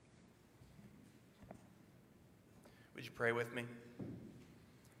Would you pray with me?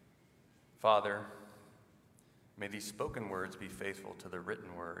 Father, may these spoken words be faithful to the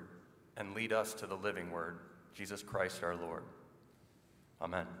written word and lead us to the living word, Jesus Christ our Lord.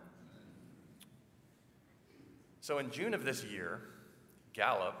 Amen. So in June of this year,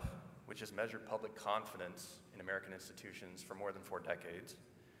 Gallup, which has measured public confidence in American institutions for more than 4 decades,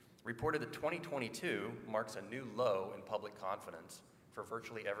 reported that 2022 marks a new low in public confidence for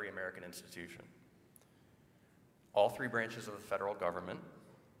virtually every American institution. All 3 branches of the federal government,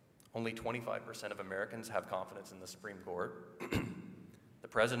 only 25% of Americans have confidence in the Supreme Court. The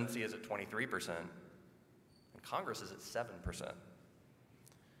presidency is at 23%, and Congress is at 7%.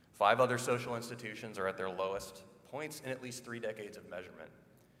 5 other social institutions are at their lowest points in at least 3 decades of measurement,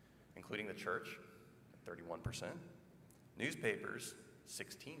 including the church at 31%, newspapers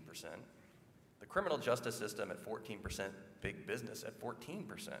 16%, the criminal justice system at 14%, big business at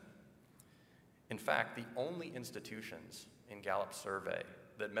 14%. In fact, the only institutions in Gallup's survey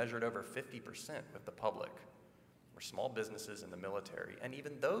that measured over 50% with the public were small businesses and the military, and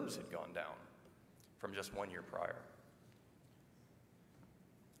even those had gone down from just 1 year prior.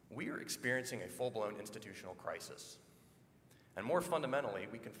 We are experiencing a full-blown institutional crisis. And more fundamentally,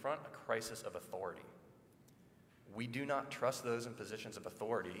 we confront a crisis of authority. We do not trust those in positions of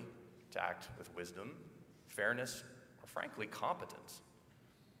authority to act with wisdom, fairness, or frankly, competence.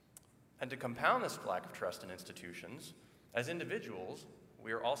 And to compound this lack of trust in institutions, as individuals,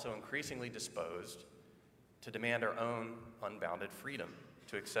 we are also increasingly disposed to demand our own unbounded freedom,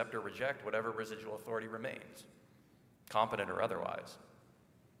 to accept or reject whatever residual authority remains, competent or otherwise.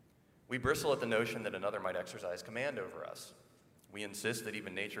 We bristle at the notion that another might exercise command over us. We insist that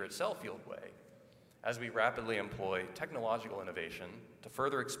even nature itself yield way, as we rapidly employ technological innovation to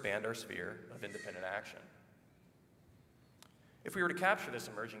further expand our sphere of independent action. If we were to capture this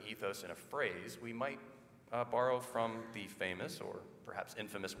emerging ethos in a phrase, we might borrow from the famous, or perhaps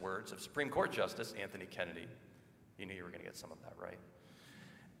infamous, words of Supreme Court Justice Anthony Kennedy. You knew you were going to get some of that right.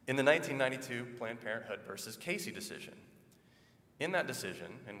 In the 1992 Planned Parenthood versus Casey decision. In that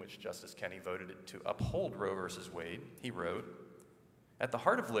decision, in which Justice Kennedy voted to uphold Roe versus Wade, he wrote, "At the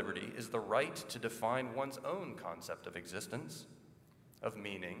heart of liberty is the right to define one's own concept of existence, of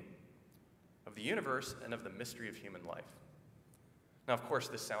meaning, of the universe, and of the mystery of human life." Now, of course,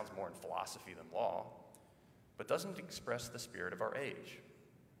 this sounds more in philosophy than law, but doesn't express the spirit of our age: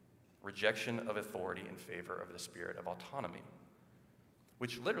 rejection of authority in favor of the spirit of autonomy,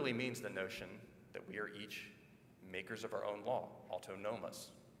 which literally means the notion that we are each makers of our own law,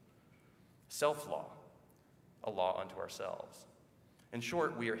 autonomous, self-law, a law unto ourselves. In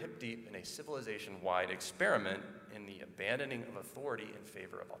short, we are hip deep in a civilization-wide experiment in the abandoning of authority in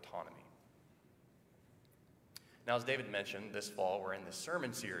favor of autonomy. Now, as David mentioned, this fall we're in this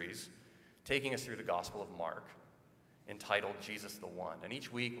sermon series taking us through the Gospel of Mark, entitled Jesus the One. And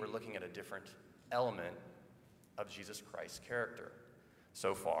each week we're looking at a different element of Jesus Christ's character.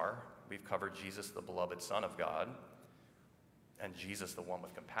 So far, we've covered Jesus, the beloved Son of God, and Jesus, the one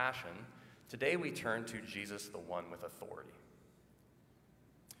with compassion. Today we turn to Jesus, the one with authority.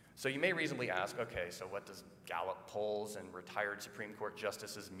 So you may reasonably ask, okay, so what does Gallup polls and retired Supreme Court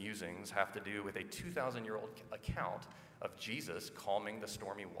justices' musings have to do with a 2,000-year-old account of Jesus calming the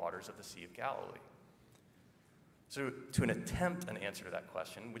stormy waters of the Sea of Galilee? So to attempt an answer to that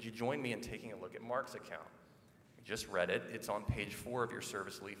question, would you join me in taking a look at Mark's account? I just read it. It's on page 4 of your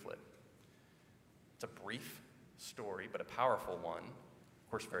service leaflet. It's a brief story, but a powerful one, of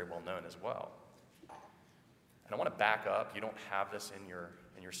course very well known as well. And I want to back up. You don't have this in your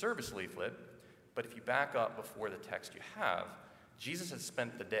service leaflet, but if you back up before the text you have, Jesus had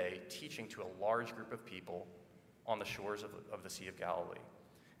spent the day teaching to a large group of people on the shores of the Sea of Galilee.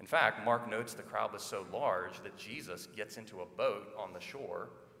 In fact, Mark notes the crowd was so large that Jesus gets into a boat on the shore.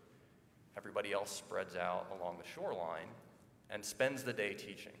 Everybody else spreads out along the shoreline and spends the day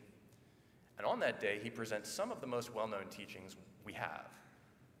teaching. And on that day, he presents some of the most well-known teachings we have: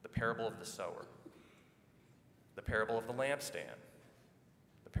 the parable of the sower, the parable of the lampstand,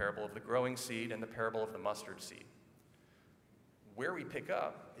 the parable of the growing seed, and the parable of the mustard seed. Where we pick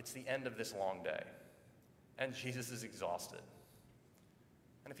up, it's the end of this long day, and Jesus is exhausted.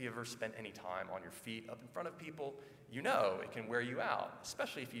 And if you ever spent any time on your feet up in front of people, you know it can wear you out,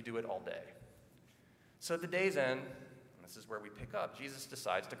 especially if you do it all day. So at the day's end, and this is where we pick up, Jesus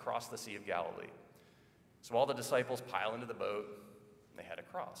decides to cross the Sea of Galilee. So all the disciples pile into the boat, and they head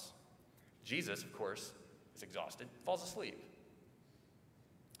across. Jesus, of course, is exhausted, falls asleep.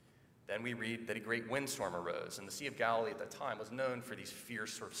 Then we read that a great windstorm arose, and the Sea of Galilee at that time was known for these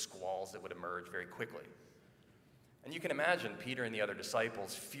fierce sort of squalls that would emerge very quickly. And you can imagine Peter and the other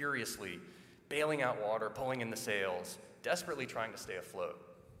disciples furiously bailing out water, pulling in the sails, desperately trying to stay afloat.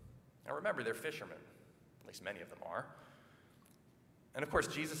 Now remember, they're fishermen, at least many of them are. And of course,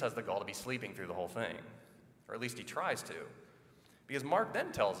 Jesus has the gall to be sleeping through the whole thing, or at least he tries to. Because Mark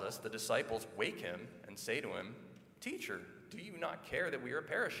then tells us the disciples wake him and say to him, "Teacher, do you not care that we are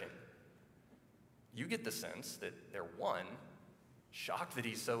perishing?" You get the sense that they're, one, shocked that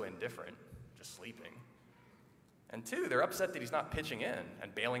he's so indifferent, just sleeping, and two, they're upset that he's not pitching in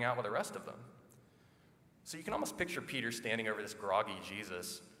and bailing out with the rest of them. So you can almost picture Peter standing over this groggy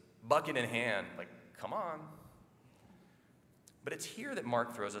Jesus, bucket in hand, like, come on. But it's here that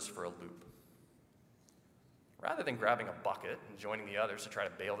Mark throws us for a loop. Rather than grabbing a bucket and joining the others to try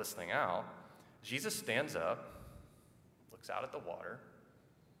to bail this thing out, Jesus stands up, looks out at the water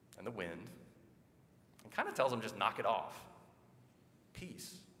and the wind, and kind of tells them just knock it off.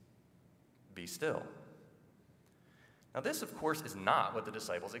 Peace. Be still. Now this, of course, is not what the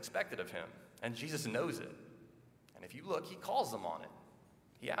disciples expected of him, and Jesus knows it. And if you look, he calls them on it.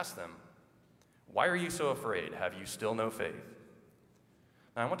 He asks them, "Why are you so afraid? Have you still no faith?"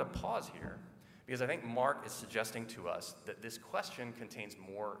 Now I want to pause here, because I think Mark is suggesting to us that this question contains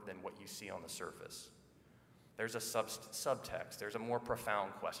more than what you see on the surface. There's a subtext, there's a more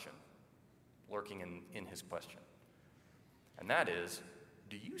profound question lurking in his question. And that is,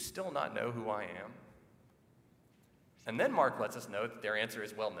 do you still not know who I am? And then Mark lets us know that their answer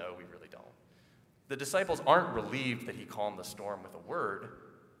is, well, no, we really don't. The disciples aren't relieved that he calmed the storm with a word.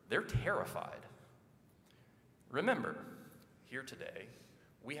 They're terrified. Remember, here today,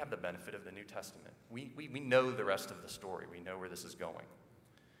 we have the benefit of the New Testament. We know the rest of the story. We know where this is going.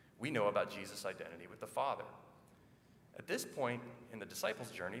 We know about Jesus' identity with the Father. At this point in the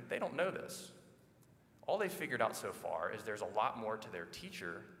disciples' journey, they don't know this. All they've figured out so far is there's a lot more to their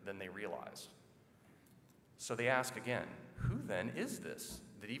teacher than they realized. So they ask again, who then is this,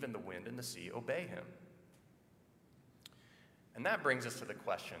 that even the wind and the sea obey him? And that brings us to the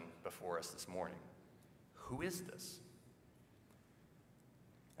question before us this morning. Who is this?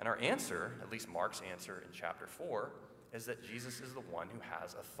 And our answer, at least Mark's answer in chapter 4, is that Jesus is the one who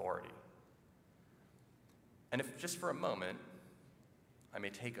has authority. And if just for a moment, I may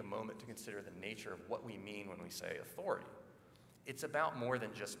take a moment to consider the nature of what we mean when we say authority. It's about more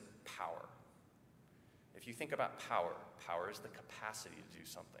than just power. If you think about power, power is the capacity to do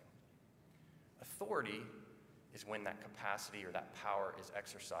something. Authority is when that capacity or that power is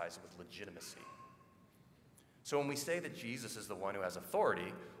exercised with legitimacy. So when we say that Jesus is the one who has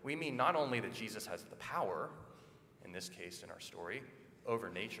authority, we mean not only that Jesus has the power, in this case in our story, over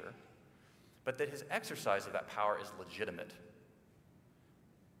nature, but that his exercise of that power is legitimate.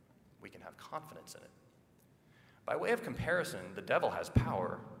 We can have confidence in it. By way of comparison, the devil has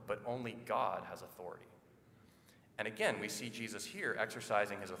power, but only God has authority. And again, we see Jesus here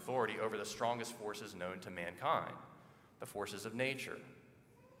exercising his authority over the strongest forces known to mankind, the forces of nature.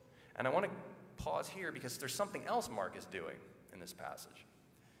 And I want to pause here because there's something else Mark is doing in this passage.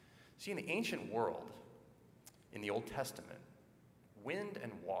 See, in the ancient world, in the Old Testament, wind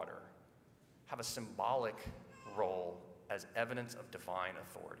and water have a symbolic role as evidence of divine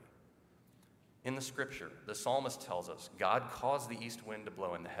authority. In the scripture, the psalmist tells us, God caused the east wind to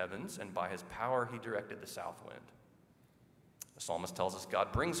blow in the heavens, and by his power he directed the south wind. The psalmist tells us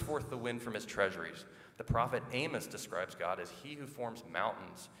God brings forth the wind from his treasuries. The prophet Amos describes God as he who forms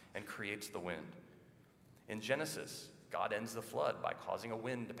mountains and creates the wind. In Genesis, God ends the flood by causing a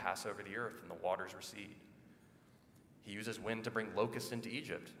wind to pass over the earth and the waters recede. He uses wind to bring locusts into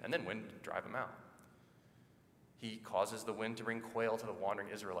Egypt and then wind to drive them out. He causes the wind to bring quail to the wandering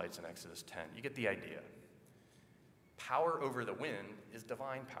Israelites in Exodus 10. You get the idea. Power over the wind is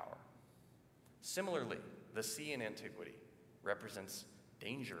divine power. Similarly, the sea in antiquity represents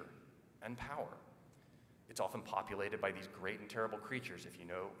danger and power. It's often populated by these great and terrible creatures. If you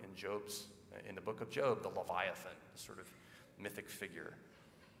know in the book of Job, the Leviathan, the sort of mythic figure.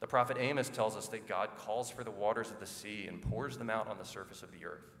 The prophet Amos tells us that God calls for the waters of the sea and pours them out on the surface of the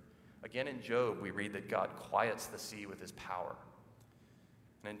earth. Again, in Job, we read that God quiets the sea with his power.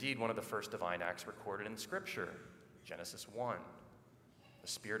 And indeed, one of the first divine acts recorded in Scripture, Genesis 1, the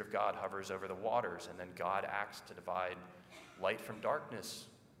Spirit of God hovers over the waters, and then God acts to divide light from darkness,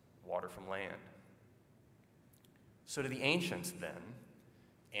 water from land. So to the ancients then,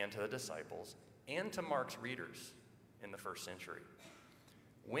 and to the disciples, and to Mark's readers in the first century,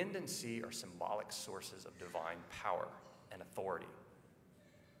 wind and sea are symbolic sources of divine power and authority.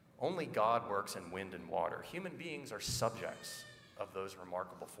 Only God works in wind and water. Human beings are subjects of those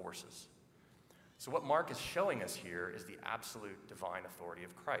remarkable forces. So what Mark is showing us here is the absolute divine authority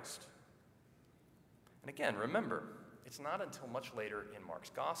of Christ. And again, remember, it's not until much later in Mark's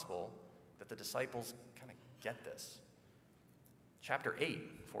gospel that the disciples kind of get this. Chapter 8,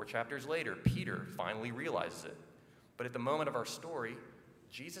 4 chapters later, Peter finally realizes it. But at the moment of our story,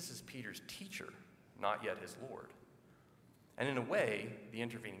 Jesus is Peter's teacher, not yet his Lord. And in a way, the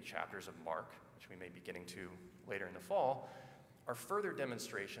intervening chapters of Mark, which we may be getting to later in the fall, are further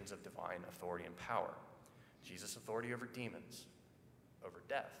demonstrations of divine authority and power. Jesus' authority over demons, over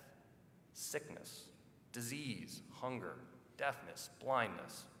death, sickness, disease, hunger, deafness,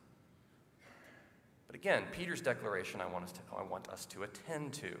 blindness. But again, Peter's declaration I want us to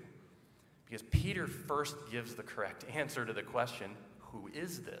attend to, because Peter first gives the correct answer to the question, who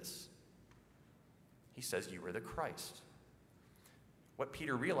is this? He says, you are the Christ. What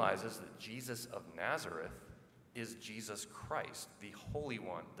Peter realizes is that Jesus of Nazareth is Jesus Christ, the Holy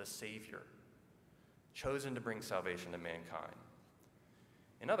One, the Savior, chosen to bring salvation to mankind.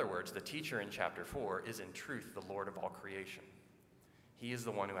 In other words, the teacher in chapter 4 is in truth the Lord of all creation. He is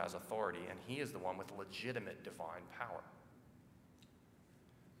the one who has authority, and he is the one with legitimate divine power.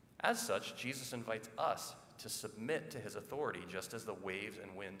 As such, Jesus invites us to submit to his authority just as the waves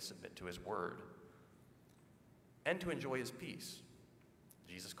and winds submit to his word, and to enjoy his peace.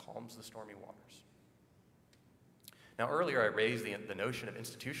 Jesus calms the stormy waters. Now, earlier I raised the notion of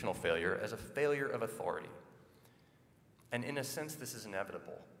institutional failure as a failure of authority. And in a sense, this is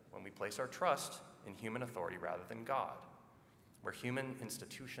inevitable when we place our trust in human authority rather than God. Where human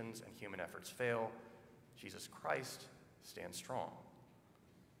institutions and human efforts fail, Jesus Christ stands strong.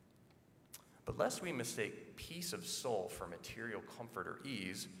 But lest we mistake peace of soul for material comfort or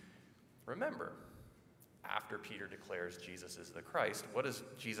ease, remember, after Peter declares Jesus is the Christ, what does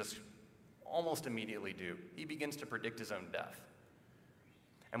Jesus almost immediately do? He begins to predict his own death.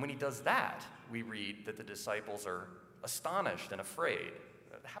 And when he does that, we read that the disciples are astonished and afraid.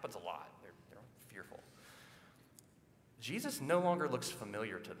 That happens a lot. They're fearful. Jesus no longer looks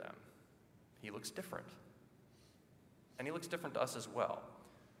familiar to them. He looks different. And he looks different to us as well.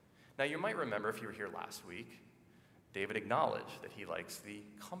 Now, you might remember, if you were here last week, David acknowledged that he likes the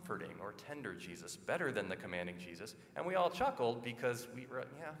comforting or tender Jesus better than the commanding Jesus, and we all chuckled because we were,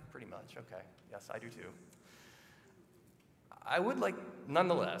 yeah, pretty much, okay, yes, I do too. I would like,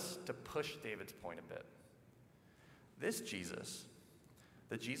 nonetheless, to push David's point a bit. This Jesus,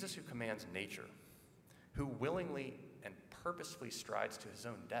 the Jesus who commands nature, who willingly and purposefully strides to his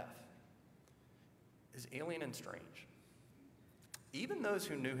own death, is alien and strange. Even those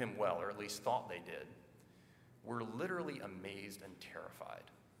who knew him well, or at least thought they did, were literally amazed and terrified.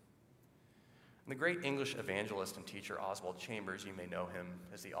 And the great English evangelist and teacher Oswald Chambers, you may know him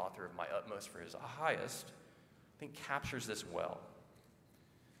as the author of My Utmost for His Highest, I think captures this well.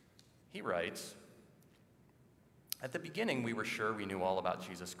 He writes, "At the beginning, we were sure we knew all about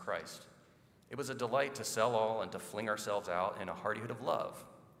Jesus Christ. It was a delight to sell all and to fling ourselves out in a hardihood of love.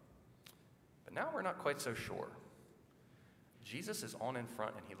 But now we're not quite so sure. Jesus is on in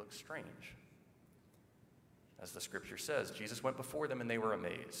front and he looks strange. As the scripture says, Jesus went before them and they were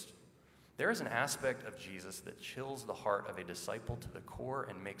amazed. There is an aspect of Jesus that chills the heart of a disciple to the core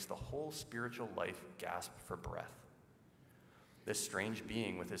and makes the whole spiritual life gasp for breath. This strange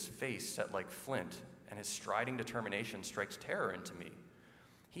being with his face set like flint and his striding determination strikes terror into me.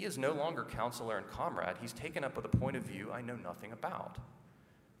 He is no longer counselor and comrade. He's taken up with a point of view I know nothing about.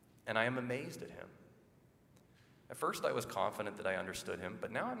 And I am amazed at him. At first I was confident that I understood him,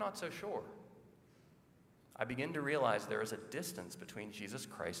 but now I'm not so sure. I begin to realize there is a distance between Jesus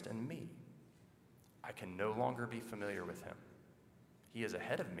Christ and me. I can no longer be familiar with him. He is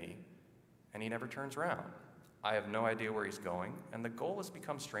ahead of me, and he never turns around. I have no idea where he's going, and the goal has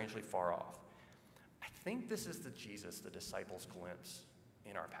become strangely far off." I think this is the Jesus the disciples glimpse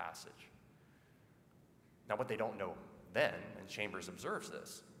in our passage. Now, what they don't know then, and Chambers observes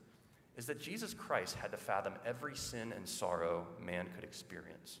this, is that Jesus Christ had to fathom every sin and sorrow man could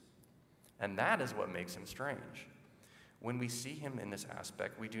experience. And that is what makes him strange. When we see him in this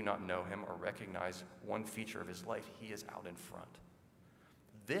aspect, we do not know him or recognize one feature of his life. He is out in front.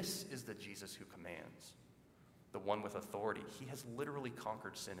 This is the Jesus who commands, the one with authority. He has literally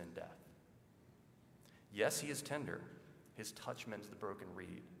conquered sin and death. Yes, he is tender. His touch mends the broken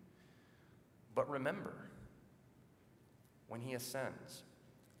reed. But remember, when he ascends,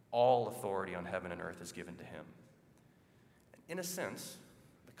 all authority on heaven and earth is given to him. In a sense,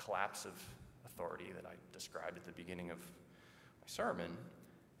 the collapse of authority that I described at the beginning of my sermon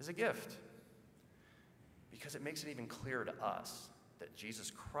is a gift, because it makes it even clearer to us that Jesus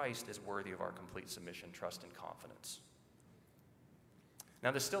Christ is worthy of our complete submission, trust, and confidence.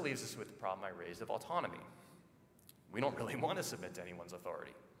 Now, this still leaves us with the problem I raised of autonomy. We don't really want to submit to anyone's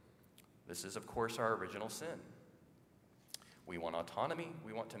authority. This is, of course, our original sin. We want autonomy.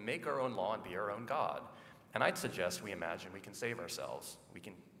 We want to make our own law and be our own God. And I'd suggest we imagine we can save ourselves. We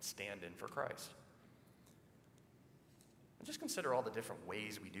can stand in for Christ. And just consider all the different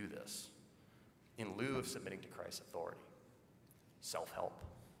ways we do this in lieu of submitting to Christ's authority. Self-help,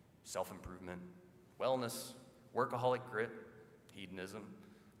 self-improvement, wellness, workaholic grit, hedonism,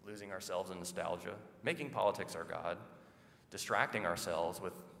 losing ourselves in nostalgia, making politics our God, distracting ourselves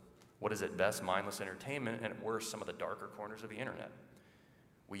with what is at best mindless entertainment and at worst some of the darker corners of the internet.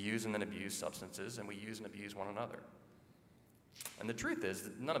 We use and then abuse substances, and we use and abuse one another. And the truth is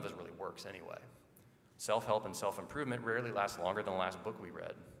that none of this really works anyway. Self-help and self-improvement rarely last longer than the last book we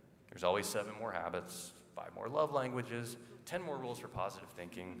read. There's always 7 more habits, 5 more love languages, 10 more rules for positive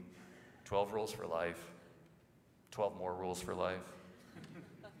thinking, 12 rules for life, 12 more rules for life.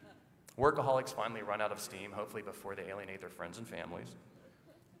 Workaholics finally run out of steam, hopefully before they alienate their friends and families.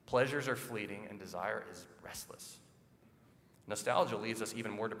 Pleasures are fleeting, and desire is restless. Nostalgia leaves us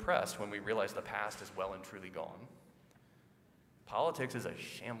even more depressed when we realize the past is well and truly gone. Politics is a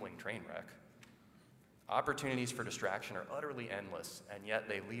shambling train wreck. Opportunities for distraction are utterly endless, and yet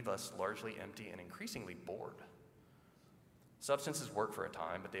they leave us largely empty and increasingly bored. Substances work for a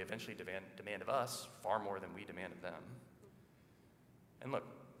time, but they eventually demand of us far more than we demand of them. And look,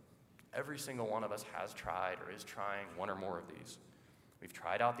 every single one of us has tried or is trying one or more of these. We've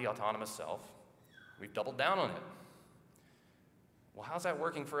tried out the autonomous self. We've doubled down on it. Well, how's that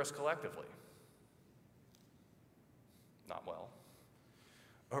working for us collectively? Not well.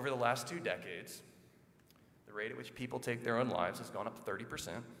 Over the last 2 decades, the rate at which people take their own lives has gone up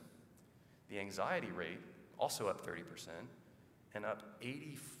 30%. The anxiety rate also up 30%, and up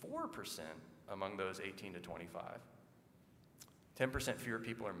 84% among those 18 to 25. 10% fewer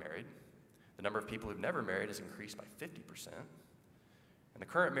people are married. The number of people who've never married has increased by 50%. And the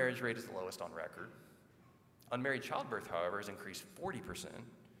current marriage rate is the lowest on record. Unmarried childbirth, however, has increased 40%.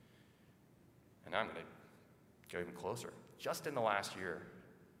 And I'm going to go even closer. Just in the last year,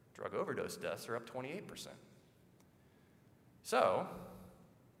 drug overdose deaths are up 28%. So,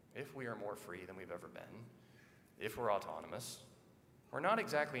 if we are more free than we've ever been, if we're autonomous, we're not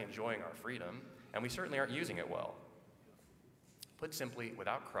exactly enjoying our freedom, and we certainly aren't using it well. Put simply,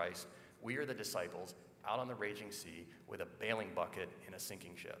 without Christ, we are the disciples out on the raging sea with a bailing bucket in a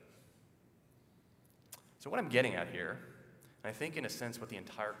sinking ship. So what I'm getting at here, and I think in a sense what the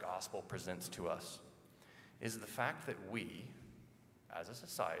entire gospel presents to us, is the fact that we, as a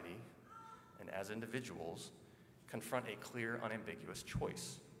society and as individuals, confront a clear, unambiguous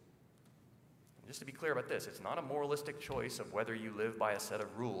choice. And just to be clear about this, it's not a moralistic choice of whether you live by a set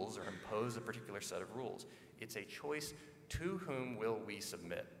of rules or impose a particular set of rules. It's a choice to whom will we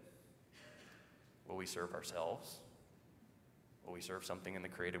submit. Will we serve ourselves? Will we serve something in the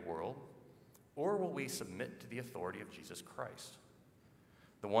created world? Or will we submit to the authority of Jesus Christ,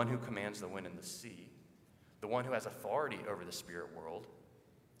 the one who commands the wind and the sea, the one who has authority over the spirit world,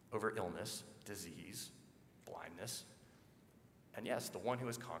 over illness, disease, blindness, and yes, the one who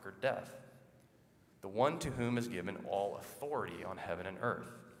has conquered death, the one to whom is given all authority on heaven and earth.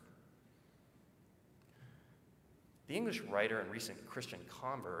 The English writer and recent Christian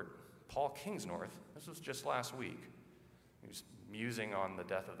convert, Paul Kingsnorth, this was just last week, he was musing on the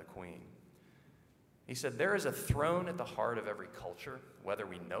death of the Queen. He said, "There is a throne at the heart of every culture, whether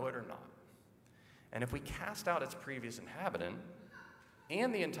we know it or not. And if we cast out its previous inhabitant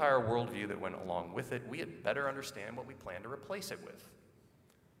and the entire worldview that went along with it, we had better understand what we plan to replace it with.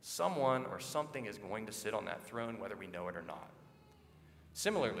 Someone or something is going to sit on that throne, whether we know it or not."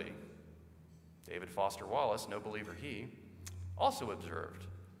 Similarly, David Foster Wallace, no believer he, also observed,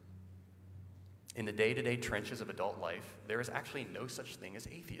 in the day-to-day trenches of adult life, there is actually no such thing as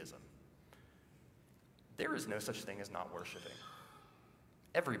atheism. There is no such thing as not worshiping.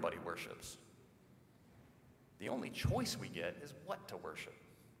 Everybody worships. The only choice we get is what to worship.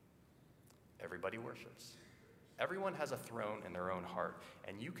 Everybody worships. Everyone has a throne in their own heart,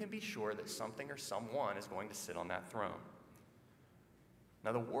 and you can be sure that something or someone is going to sit on that throne.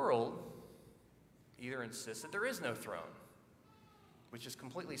 Now, the world either insists that there is no throne, which is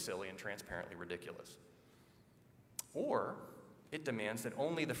completely silly and transparently ridiculous, or it demands that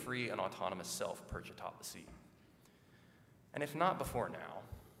only the free and autonomous self perch atop the seat. And if not before now,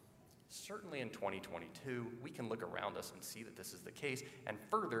 certainly in 2022, we can look around us and see that this is the case, and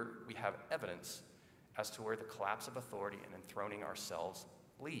further, we have evidence as to where the collapse of authority and enthroning ourselves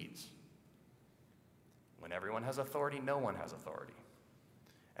leads. When everyone has authority, no one has authority.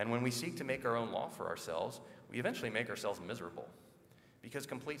 And when we seek to make our own law for ourselves, we eventually make ourselves miserable, because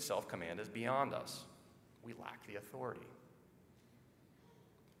complete self-command is beyond us. We lack the authority.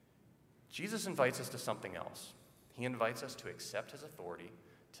 Jesus invites us to something else. He invites us to accept his authority,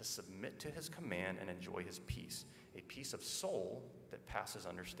 to submit to his command, and enjoy his peace, a peace of soul that passes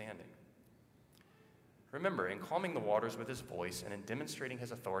understanding. Remember, in calming the waters with his voice and in demonstrating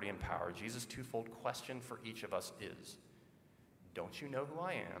his authority and power, Jesus' twofold question for each of us is, don't you know who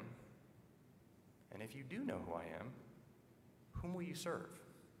I am? And if you do know who I am, whom will you serve?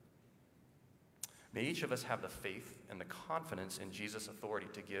 May each of us have the faith and the confidence in Jesus' authority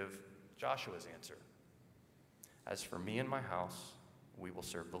to give Joshua's answer. As for me and my house, we will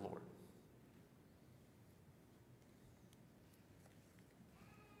serve the Lord.